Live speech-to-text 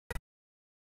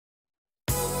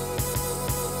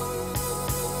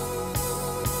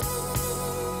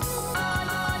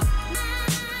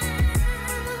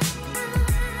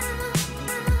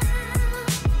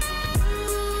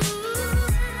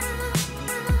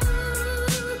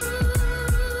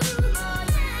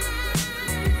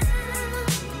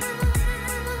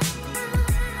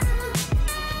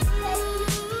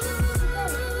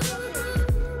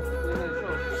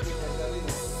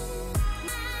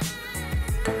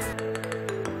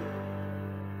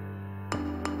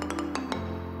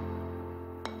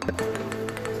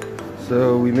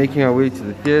So we're making our way to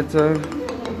the theater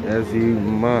as we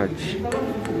march.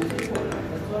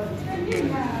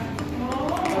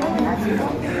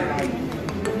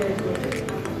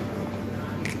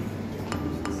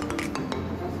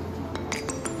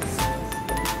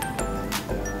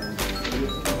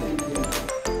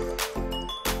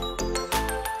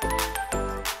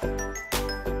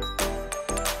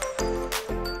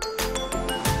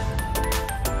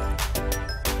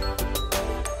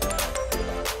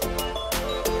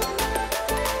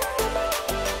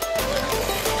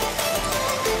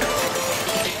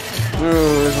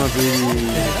 Oh, that's my baby.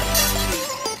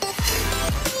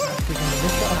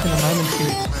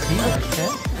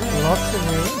 Lots of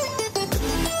rain.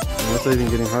 I'm also even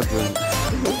getting heartburn.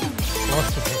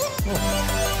 Lots of rain.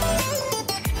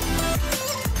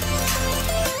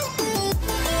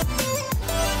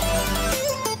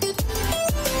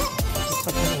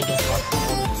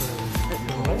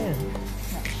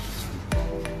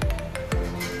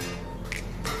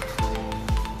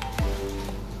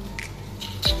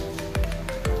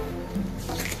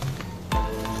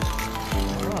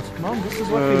 Mom, this is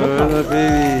what we look like.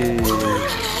 Baby.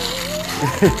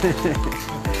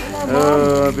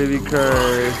 Oh, baby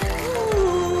cry.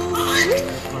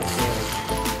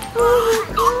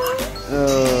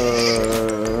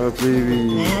 Oh, baby.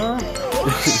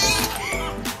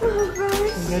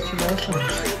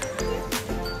 Congratulations.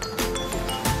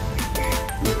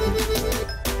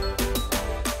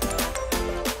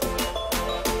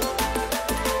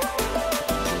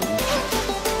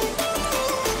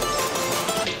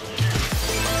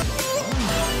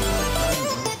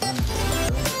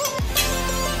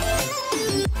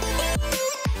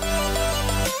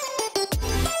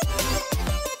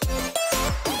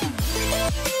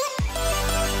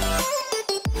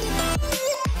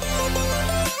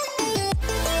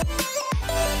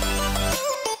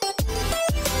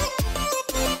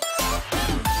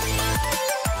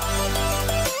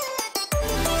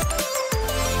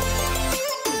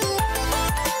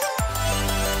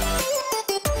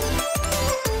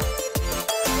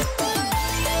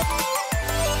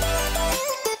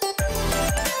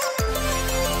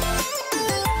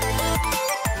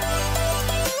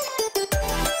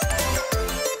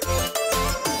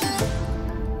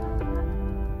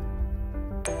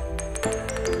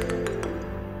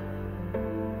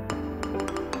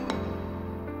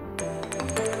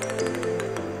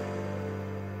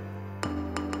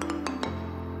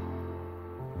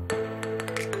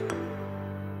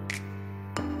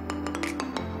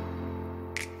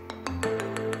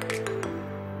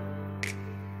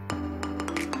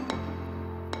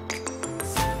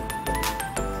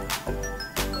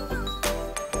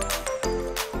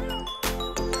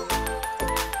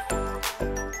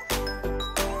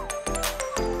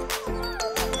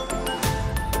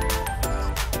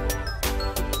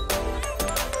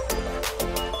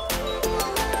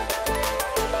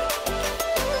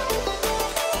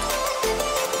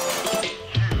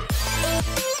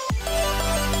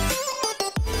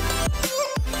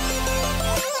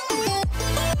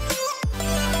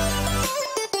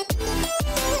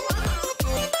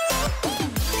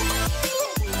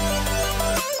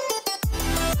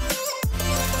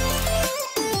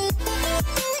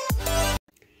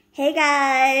 Hey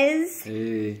guys!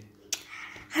 Hey.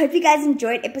 I hope you guys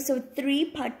enjoyed episode 3,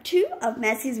 part 2 of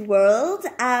Massys World.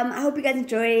 I hope you guys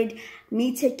enjoyed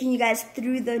me taking you guys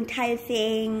through the entire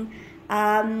thing.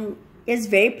 It's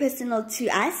very personal to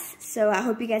us, so I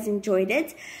hope you guys enjoyed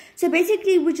it. So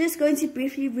basically, we're just going to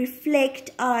briefly reflect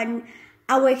on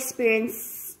our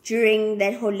experience during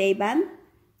that whole labor.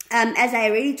 As I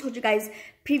already told you guys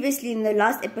previously in the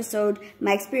last episode,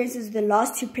 my experiences with the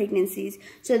last 2 pregnancies.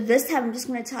 So this time, I'm just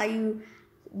going to tell you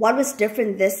what was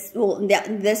different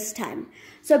this time.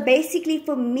 So basically,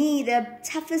 for me, the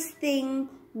toughest thing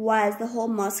was the whole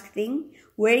mask thing.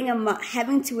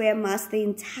 Having to wear a mask the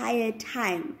entire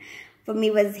time for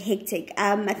me was hectic.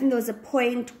 I think there was a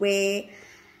point where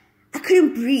I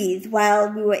couldn't breathe while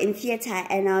we were in theater,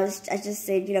 and I just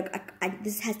said, you know,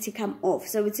 this has to come off.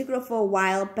 So we took it off for a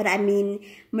while, but I mean,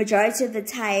 majority of the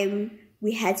time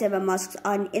we had to have our masks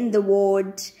on in the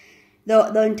ward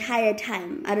the entire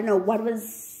time. I don't know, what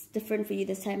was different for you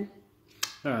this time?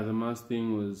 Yeah, the mask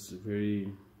thing was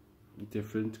very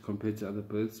different compared to other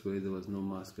births where there was no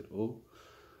mask at all.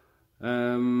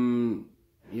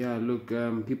 Yeah, look,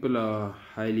 people are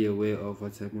highly aware of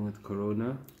what's happening with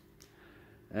Corona.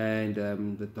 And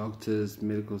the doctors,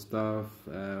 medical staff,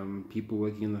 people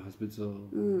working in the hospital,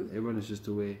 everyone is just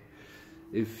aware.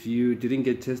 If you didn't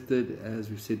get tested, as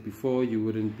we've said before, you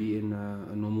wouldn't be in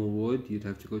a normal ward. You'd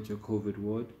have to go to a COVID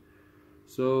ward.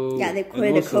 So yeah, they call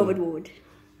it a COVID ward.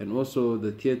 And also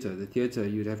the theater,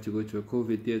 you'd have to go to a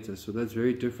COVID theater, so that's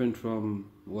very different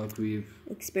from what we've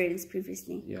experienced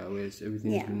previously. Yeah, whereas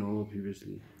everything's been normal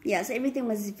previously. Yeah, so everything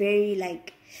was very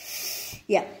like,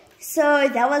 yeah. So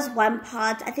that was one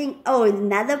part. I think,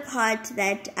 another part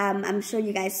that I'm sure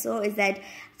you guys saw is that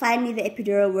finally the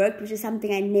epidural worked, which is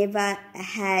something I never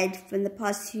had from the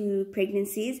past 2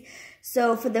 pregnancies.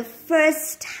 So for the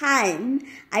first time,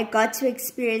 I got to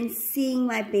experience seeing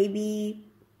my baby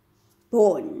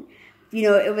born. You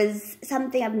know, it was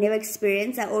something I've never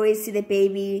experienced. I always see the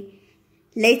baby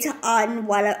later on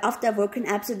after I've woken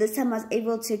up. So this time I was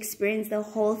able to experience the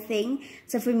whole thing.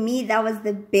 So for me, that was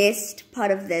the best part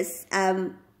of this.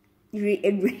 It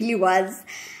really was.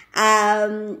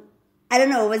 I don't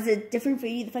know, was it different for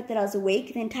you, the fact that I was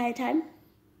awake the entire time?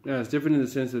 Yeah, it's different in the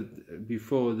sense that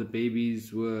before the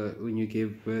babies were, when you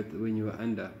gave birth, when you were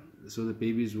under. So the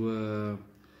babies were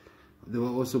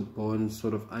also born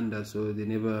sort of under, so they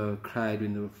never cried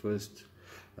when they were first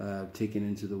taken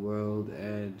into the world,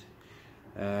 and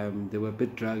they were a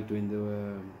bit drugged when they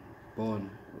were born.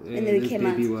 And then this came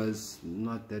baby out. was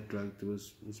not that drugged. It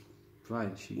was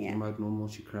fine. She came out normal.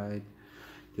 She cried,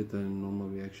 did the normal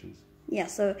reactions. Yeah,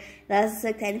 so that's so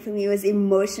exciting for me. It was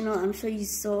emotional. I'm sure you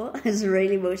saw. It was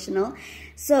really emotional.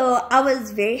 So I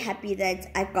was very happy that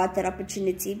I got that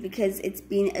opportunity because it's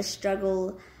been a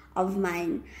struggle of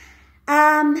mine.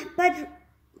 But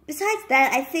besides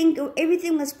that, I think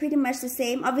everything was pretty much the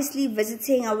same. Obviously,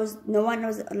 visiting, no one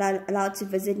was allowed to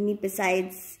visit me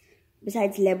besides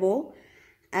Lebo.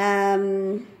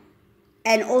 And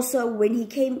also when he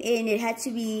came in, it had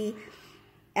to be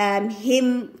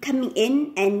him coming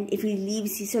in, and if he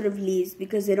leaves, he sort of leaves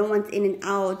because they don't want in and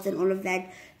outs and all of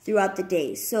that throughout the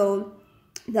day. So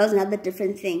that was another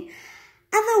different thing.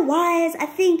 Otherwise, I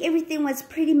think everything was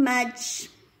pretty much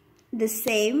the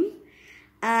same.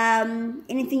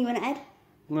 Anything you want to add?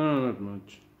 No, not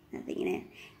much. Nothing in it.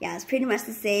 Yeah, it's pretty much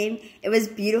the same. It was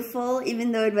beautiful,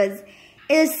 even though it was.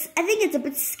 I think it's a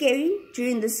bit scary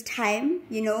during this time.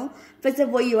 You know, first of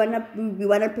all, we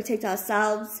wanna protect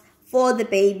ourselves for the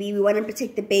baby. We want to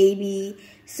protect the baby.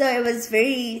 So it was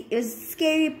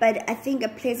scary, but I think a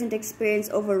pleasant experience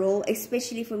overall,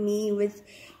 especially for me, with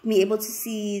me able to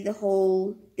see the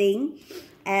whole thing,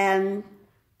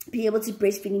 be able to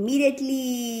breastfeed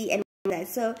immediately and all that.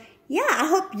 So yeah, I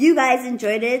hope you guys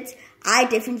enjoyed it. I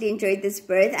definitely enjoyed this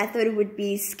birth. I thought it would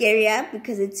be scarier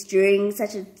because it's during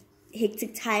such a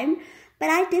hectic time, but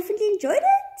I definitely enjoyed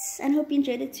it and hope you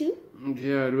enjoyed it too.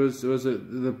 Yeah,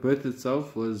 the birth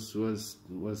itself was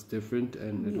different,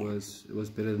 and it was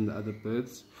better than the other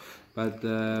births, but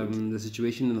the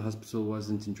situation in the hospital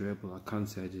wasn't enjoyable. I can't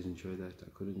say I did enjoy that. I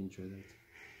couldn't enjoy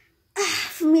that.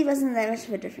 For me, it wasn't that much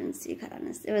of a difference, to be quite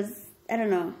honest. It was, I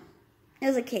don't know. It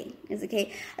was okay. It was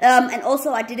okay. And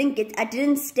also, I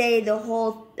didn't stay the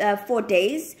whole 4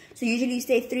 days. So usually you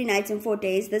stay 3 nights and 4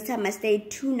 days. This time I stayed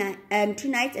 2 nights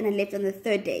and I left on the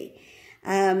 3rd day.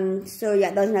 So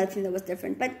yeah, that was another thing that was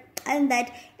different. But other than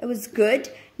that, it was good.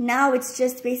 Now it's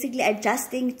just basically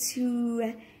adjusting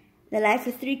to the life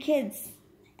with 3 kids.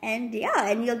 And yeah,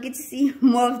 and you'll get to see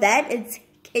more of that. It's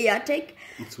chaotic.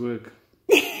 It's work.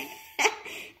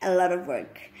 A lot of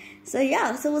work. So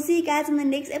yeah, so we'll see you guys in the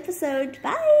next episode.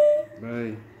 Bye.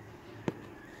 Bye.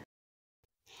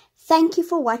 Thank you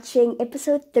for watching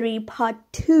episode 3, part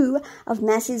 2 of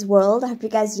Massys World. I hope you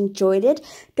guys enjoyed it.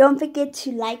 Don't forget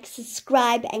to like,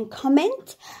 subscribe, and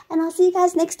comment. And I'll see you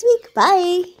guys next week.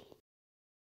 Bye.